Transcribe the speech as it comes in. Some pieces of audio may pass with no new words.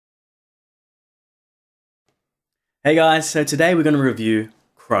Hey guys, so today we're going to review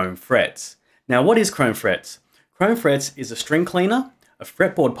Chrome Frets. Now what is Chrome Frets? Chrome Frets is a string cleaner, a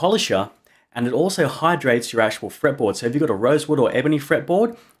fretboard polisher, and it also hydrates your actual fretboard. So if you've got a rosewood or ebony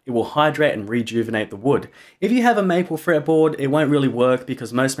fretboard, it will hydrate and rejuvenate the wood. If you have a maple fretboard, it won't really work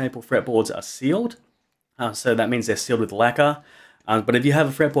because most maple fretboards are sealed. So that means they're sealed with lacquer. But if you have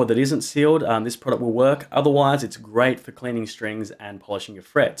a fretboard that isn't sealed, this product will work. Otherwise, it's great for cleaning strings and polishing your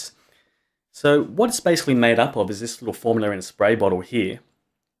frets. So what it's basically made up of is this little formula in a spray bottle here,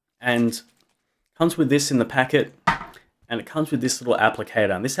 and comes with this in the packet, and it comes with this little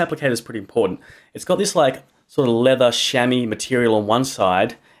applicator, and this applicator is pretty important. It's got this like sort of leather chamois material on one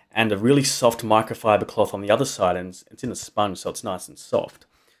side and a really soft microfiber cloth on the other side, and it's in a sponge, so it's nice and soft.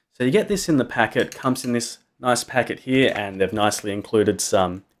 So you get this in the packet, comes in this nice packet here, and they've nicely included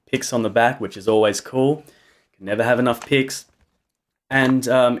some picks on the back, which is always cool. You can never have enough picks. And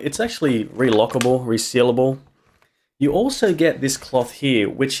it's actually relockable, resealable. You also get this cloth here,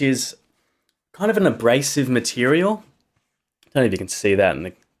 which is kind of an abrasive material. I don't know if you can see that in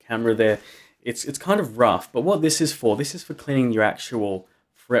the camera there. It's kind of rough, but what this is for cleaning your actual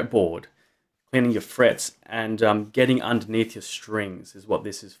fretboard, cleaning your frets, and getting underneath your strings is what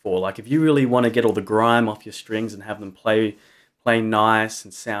this is for. Like if you really want to get all the grime off your strings and have them play nice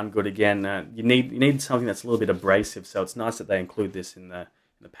and sound good again, you need something that's a little bit abrasive, so it's nice that they include this in the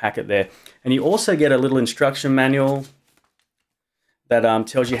packet there. And you also get a little instruction manual that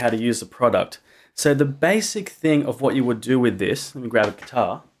tells you how to use the product. So the basic thing of what you would do with this, let me grab a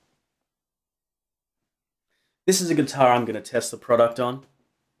guitar. This is a guitar I'm going to test the product on.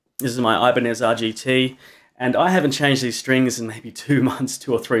 This is my Ibanez RGT, and I haven't changed these strings in maybe 2 months,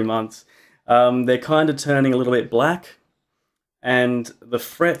 2 or 3 months. They're kind of turning a little bit black, and the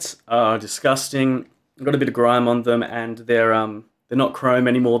frets are disgusting. I've got a bit of grime on them, and they're not chrome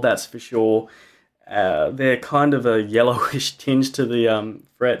anymore, that's for sure. They're kind of a yellowish tinge to the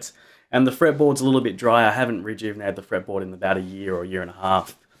frets, and the fretboard's a little bit dry. I haven't rejuvenated the fretboard in about a year or a year and a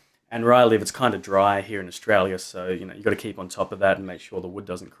half. And where I live, it's kind of dry here in Australia, so you've got to keep on top of that and make sure the wood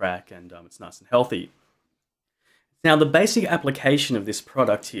doesn't crack and it's nice and healthy. Now, the basic application of this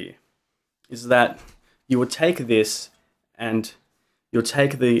product here is that you would take this and you'll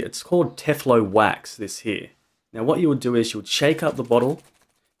take it's called Teflo wax, this here. Now what you would do is you would shake up the bottle.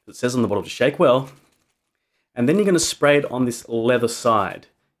 It says on the bottle to shake well, and then you're going to spray it on this leather side.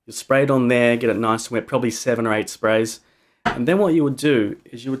 You spray it on there, get it nice and wet, probably 7 or 8 sprays. And then what you would do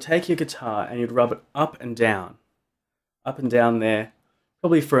is you would take your guitar and you'd rub it up and down there,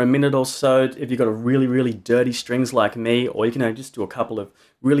 probably for a minute or so if you've got a really dirty strings like me, or you can just do a couple of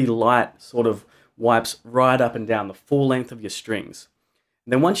really light sort of wipes right up and down the full length of your strings.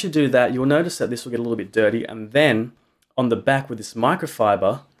 And then once you do that, you'll notice that this will get a little bit dirty, and then on the back with this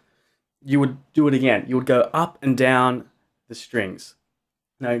microfiber, you would do it again. You would go up and down the strings.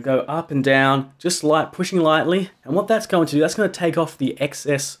 Now go up and down, just pushing lightly, and what that's going to do, that's going to take off the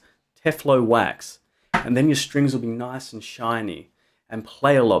excess Teflo wax, and then your strings will be nice and shiny and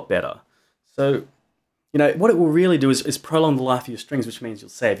play a lot better. So, what it will really do is prolong the life of your strings, which means you'll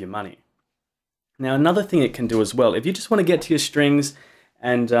save your money. Now, another thing it can do as well, if you just want to get to your strings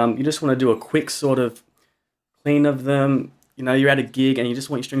and you just want to do a quick sort of clean of them, you're at a gig and you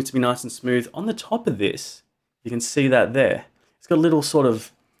just want your strings to be nice and smooth, on the top of this, you can see that there. It's got a little sort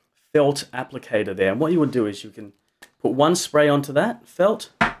of felt applicator there, and what you would do is you can put one spray onto that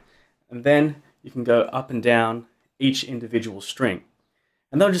felt, and then you can go up and down each individual string.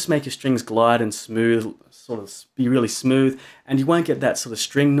 And that'll just make your strings glide and smooth, sort of be really smooth, and you won't get that sort of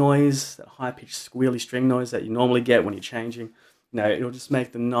string noise, that high-pitched squealy string noise that you normally get when you're changing. It'll just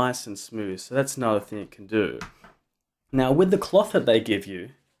make them nice and smooth, so that's another thing it can do. Now, with the cloth that they give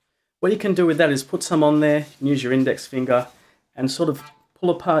you, what you can do with that is put some on there, you can use your index finger, and sort of pull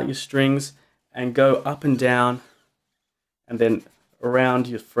apart your strings and go up and down, and then around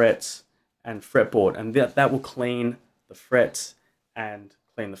your frets and fretboard, and that will clean the frets and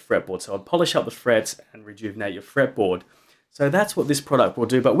clean the fretboard. So I'll polish up the frets and rejuvenate your fretboard. So that's what this product will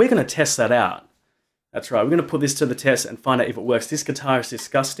do, but we're going to test that out. That's right, we're going to put this to the test and find out if it works. This guitar is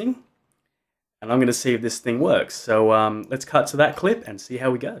disgusting, and I'm going to see if this thing works. So let's cut to that clip and see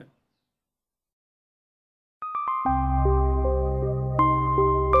how we go.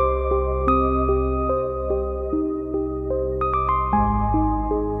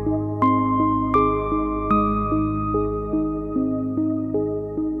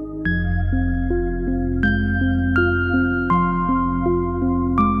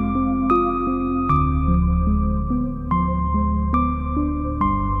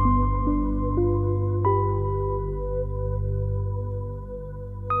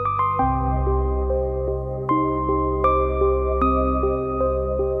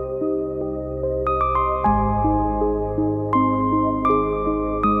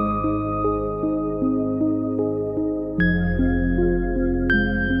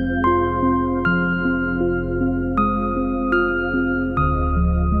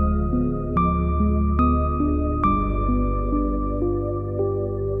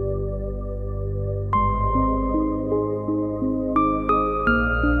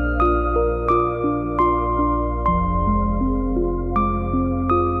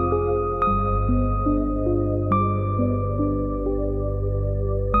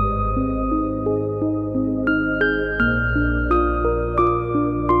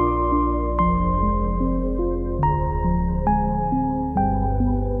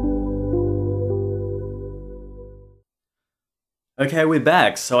 Okay, we're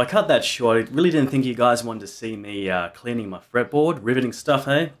back. So I cut that short. I really didn't think you guys wanted to see me cleaning my fretboard, riveting stuff,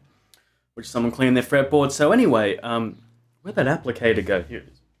 hey? Which someone cleaned their fretboard. So anyway, where'd that applicator go? Here it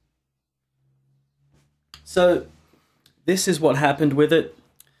is. So this is what happened with it.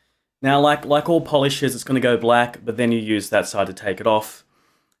 Now, like all polishes, it's going to go black, but then you use that side to take it off.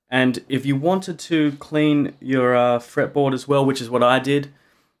 And if you wanted to clean your fretboard as well, which is what I did,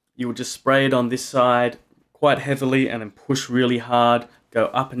 you would just spray it on this side quite heavily and then push really hard, go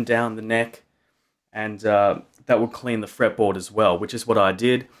up and down the neck, and that would clean the fretboard as well, which is what I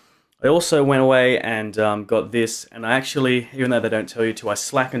did. I also went away and got this, and I actually, even though they don't tell you to, I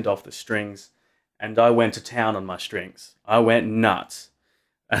slackened off the strings, and I went to town on my strings. I went nuts.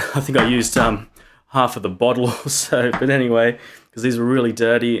 I think I used half of the bottle or so, but anyway, because these were really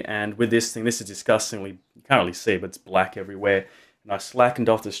dirty, and with this thing, this is disgustingly, you can't really see, but it's black everywhere. And I slackened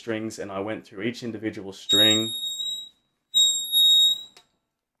off the strings, and I went through each individual string,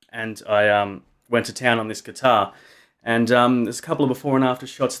 and I went to town on this guitar. And there's a couple of before and after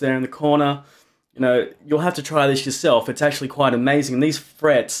shots there in the corner. You know, you'll have to try this yourself. It's actually quite amazing. And these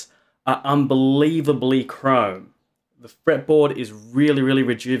frets are unbelievably chrome. The fretboard is really, really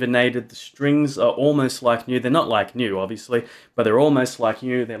rejuvenated. The strings are almost like new. They're not like new, obviously, but they're almost like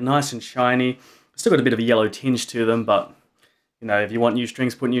new. They're nice and shiny. Still got a bit of a yellow tinge to them, but you know, if you want new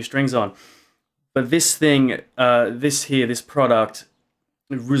strings, put new strings on. But this thing, this product,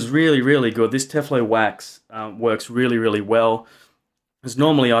 it was really, really good. This Teflo wax works really, really well. Because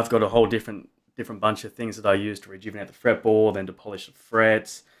normally I've got a whole different bunch of things that I use to rejuvenate the fretboard, then to polish the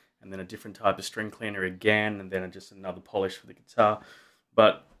frets, and then a different type of string cleaner again, and then just another polish for the guitar.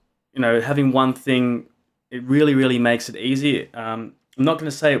 But you know, having one thing, it really, really makes it easy. I'm not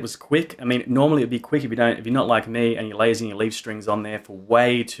going to say it was quick. I mean, normally it'd be quick if you're not like me and you're lazy and you leave strings on there for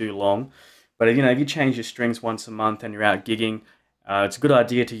way too long. But you know, if you change your strings once a month and you're out gigging, it's a good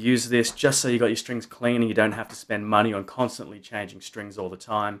idea to use this just so you got your strings clean and you don't have to spend money on constantly changing strings all the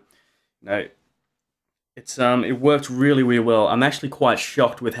time. You know, it worked really, really well. I'm actually quite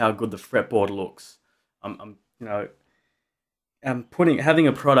shocked with how good the fretboard looks. Having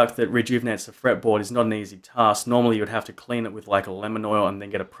a product that rejuvenates the fretboard is not an easy task. Normally you would have to clean it with like a lemon oil and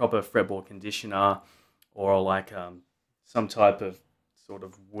then get a proper fretboard conditioner, or like some type of sort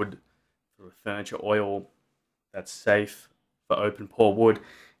of wood sort of furniture oil that's safe for open pore wood.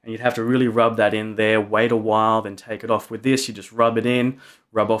 And you'd have to really rub that in there, wait a while, then take it off. With this, you just rub it in,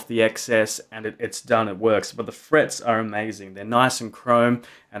 rub off the excess, and it's done, it works. But the frets are amazing. They're nice and chrome,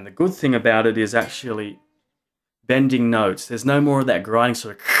 and the good thing about it is actually bending notes. There's no more of that grinding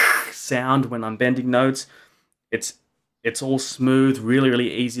sort of sound when I'm bending notes. It's all smooth, really,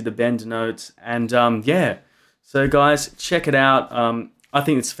 really easy to bend notes. And yeah, so guys, check it out. I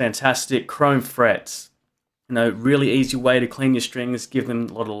think it's fantastic. Chrome frets. You know, really easy way to clean your strings, give them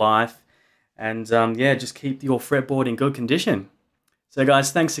a lot of life. And yeah, just keep your fretboard in good condition. So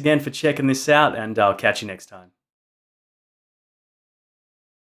guys, thanks again for checking this out, and I'll catch you next time.